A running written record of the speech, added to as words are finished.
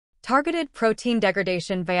Targeted protein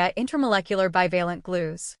degradation via intramolecular bivalent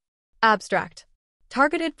glues. Abstract.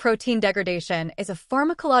 Targeted protein degradation is a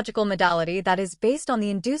pharmacological modality that is based on the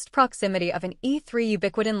induced proximity of an E3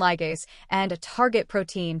 ubiquitin ligase and a target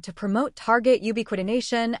protein to promote target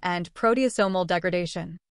ubiquitination and proteasomal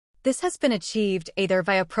degradation. This has been achieved either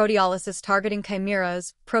via proteolysis targeting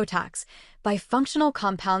chimeras, PROTACs, by functional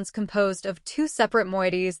compounds composed of two separate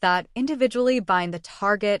moieties that individually bind the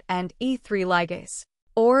target and E3 ligase,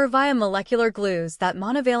 or via molecular glues that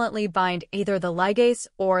monovalently bind either the ligase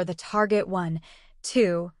or the target 1,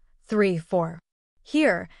 2, 3, 4.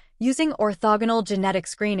 Here, using orthogonal genetic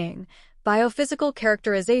screening, biophysical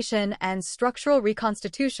characterization, and structural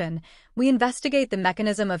reconstitution, we investigate the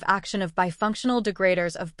mechanism of action of bifunctional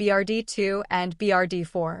degraders of BRD2 and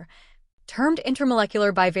BRD4, termed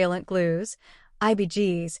intramolecular bivalent glues,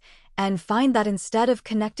 IBGs, and find that instead of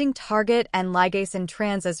connecting target and ligase in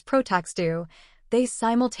trans as PROTACs do, they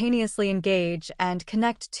simultaneously engage and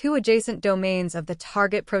connect two adjacent domains of the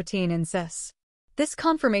target protein in cis. This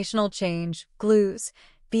conformational change, glues,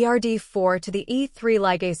 BRD4 to the E3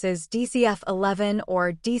 ligases DCF11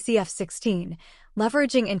 or DCF16,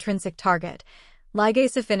 leveraging intrinsic target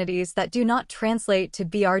ligase affinities that do not translate to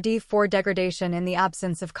BRD4 degradation in the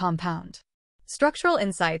absence of compound. Structural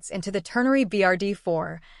insights into the ternary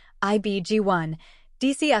BRD4, IBG1,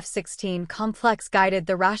 DCF16 complex guided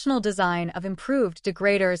the rational design of improved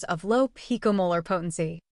degraders of low picomolar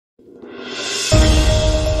potency.